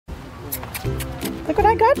Look what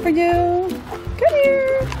I got for you. Come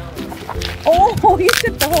here. Oh, you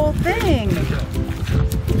took the whole thing.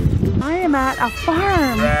 I am at a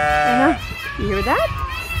farm. And you hear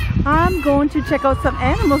that? I'm going to check out some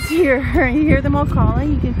animals here. You hear them all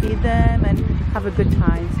calling. You can feed them and have a good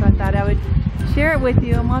time. So I thought I would share it with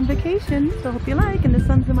you. I'm on vacation, so I hope you like. And the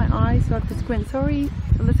sun's in my eyes, so I have to squint. Sorry.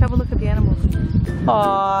 So let's have a look at the animals.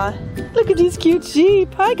 Aw, look at these cute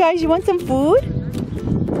sheep. Hi guys, you want some food?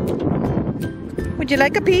 Would you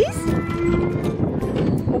like a piece?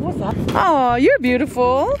 What was that? Oh, you're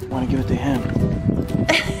beautiful. I want to give it to him.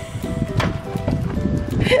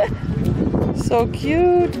 So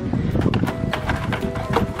cute.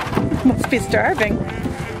 Must be starving.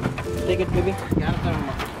 Take it, baby.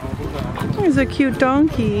 There's a cute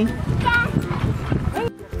donkey.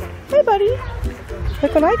 Hey, buddy.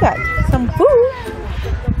 Look what I got. Some food.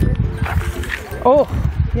 Oh,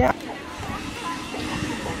 yeah.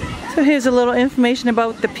 So here's a little information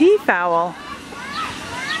about the peafowl.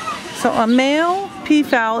 So a male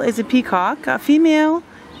peafowl is a peacock. A female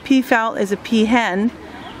peafowl is a peahen.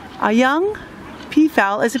 A young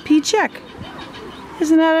peafowl is a peachick.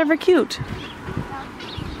 Isn't that ever cute?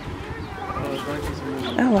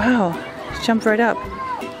 Oh wow, just jumped right up.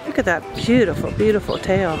 Look at that beautiful, beautiful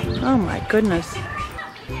tail. Oh my goodness.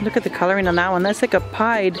 Look at the coloring on that one. That's like a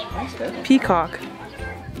pied peacock.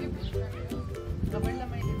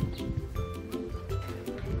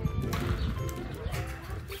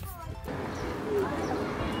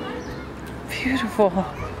 Beautiful. Look at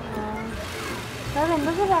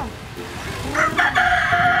that.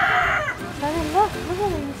 Look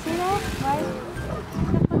at it. You see that? Right?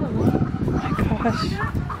 Oh my gosh.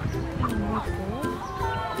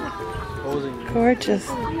 Gorgeous.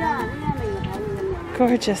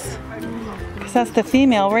 Gorgeous. Because that's the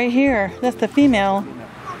female right here. That's the female.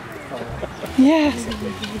 Yes.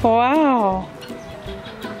 Wow.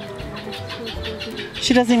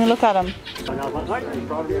 She doesn't even look at him.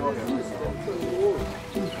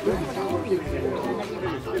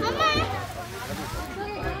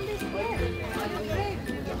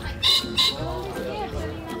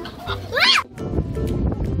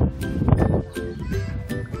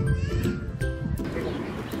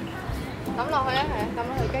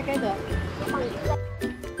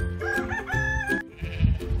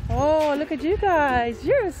 Oh, look at you guys.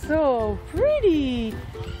 You're so pretty.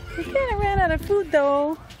 We kind of ran out of food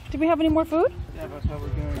though. Do we have any more food? Yeah, but we're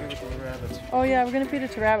going to give it to the rabbits. Oh yeah, we're going to feed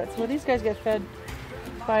it to rabbits. Well, these guys get fed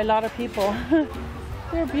by a lot of people.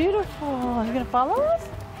 They're beautiful. Are you going to follow us?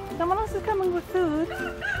 Someone else is coming with food.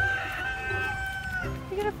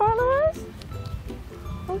 You going to follow us?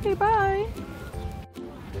 Okay, bye.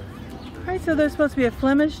 Alright, so there's supposed to be a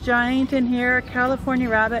Flemish giant in here, a California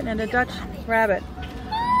rabbit, and a Dutch rabbit.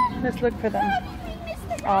 Let's look for them.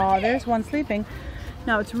 Oh, there's one sleeping.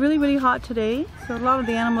 Now it's really, really hot today, so a lot of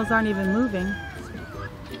the animals aren't even moving.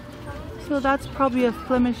 So that's probably a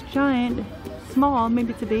Flemish giant, small,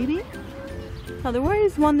 maybe it's a baby. Now there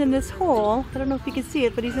is one in this hole. I don't know if you can see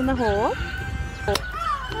it, but he's in the hole.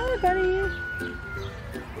 Hi, buddy.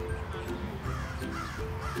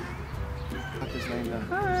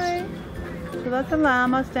 Hi. So that's a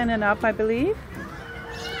llama standing up, I believe.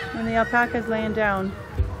 And the alpaca's laying down.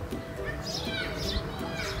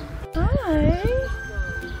 Hi.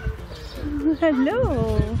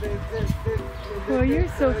 Hello. Oh, you're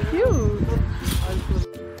so cute.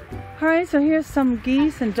 Alright, so here's some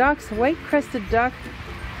geese and ducks. White-crested duck,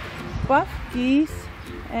 buff geese,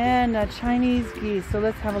 and Chinese geese. So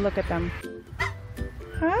let's have a look at them.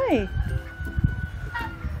 Hi.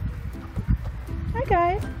 Hi,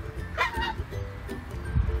 guys.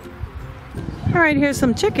 Alright, here's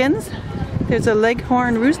some chickens. There's a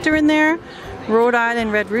Leghorn rooster in there, Rhode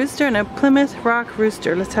Island red rooster, and a Plymouth Rock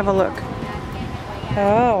rooster. Let's have a look.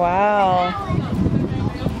 Oh, wow.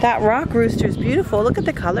 That rock rooster is beautiful. Look at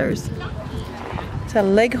the colors. It's a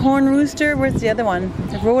Leghorn rooster. Where's the other one?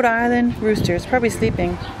 It's a Rhode Island rooster. It's probably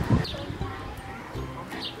sleeping.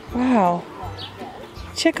 Wow.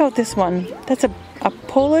 Check out this one. That's a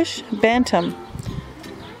Polish bantam.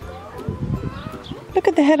 Look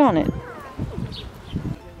at the head on it.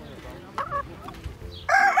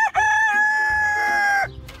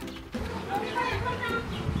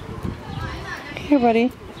 Here,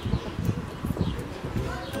 buddy.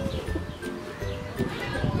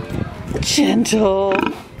 Gentle.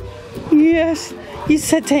 Yes. You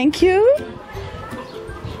said thank you?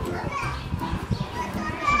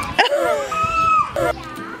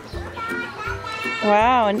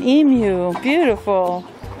 Wow, an emu. Beautiful.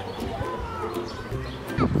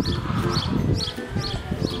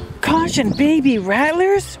 Caution, baby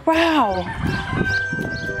rattlers? Wow.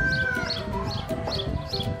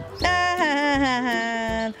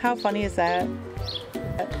 How funny is that?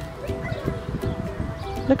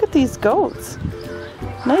 Look at these goats.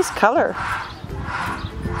 Nice color.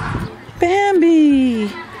 Bambi!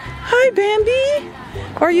 Hi, Bambi!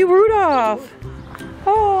 Are you Rudolph?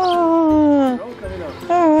 Oh!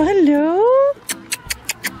 Oh, hello!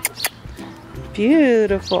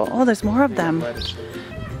 Beautiful. Oh, there's more of them.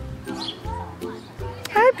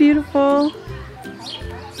 Hi, beautiful.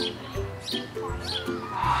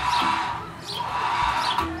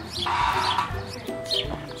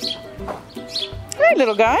 Hi,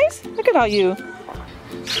 little guys. Look at all you.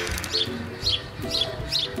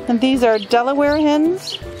 And these are Delaware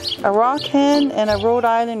hens, a rock hen, and a Rhode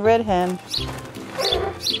Island red hen.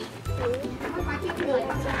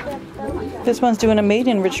 This one's doing a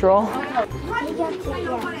mating ritual.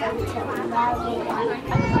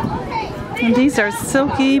 And these are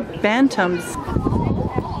silky bantams.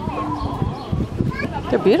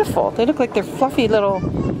 They're beautiful. They look like they're fluffy little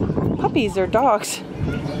puppies or dogs,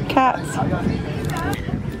 cats.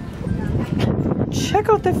 Check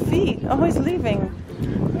out the feet. Oh, he's leaving.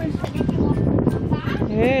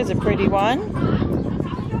 Here's a pretty one.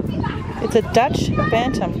 It's a Dutch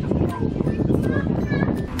bantam.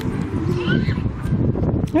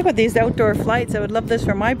 Look at these outdoor flights. I would love this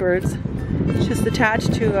for my birds. It's just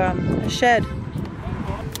attached to a shed.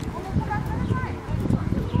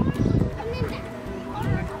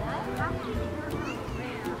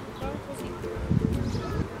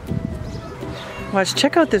 Watch,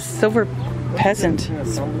 check out this silver peasant.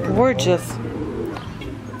 It's gorgeous.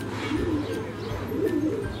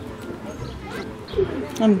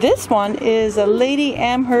 And this one is a Lady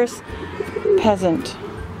Amherst peasant.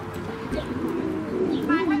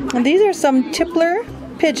 And these are some tippler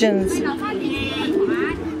pigeons.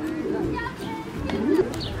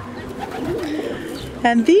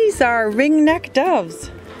 And these are ringneck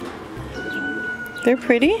doves. They're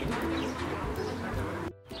pretty.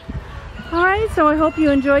 Alright, so I hope you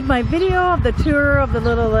enjoyed my video of the tour of the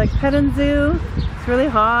little petting zoo. It's really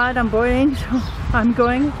hot, I'm boiling, so I'm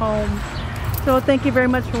going home. So thank you very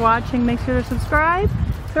much for watching. Make sure to subscribe.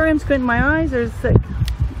 Sorry I'm squinting my eyes. There's the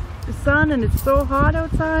sun and it's so hot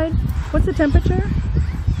outside. What's the temperature?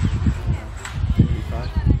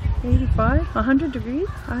 85? 100 degrees?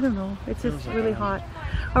 I don't know. It's just really hot.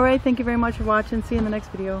 Alright, thank you very much for watching. See you in the next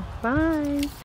video. Bye.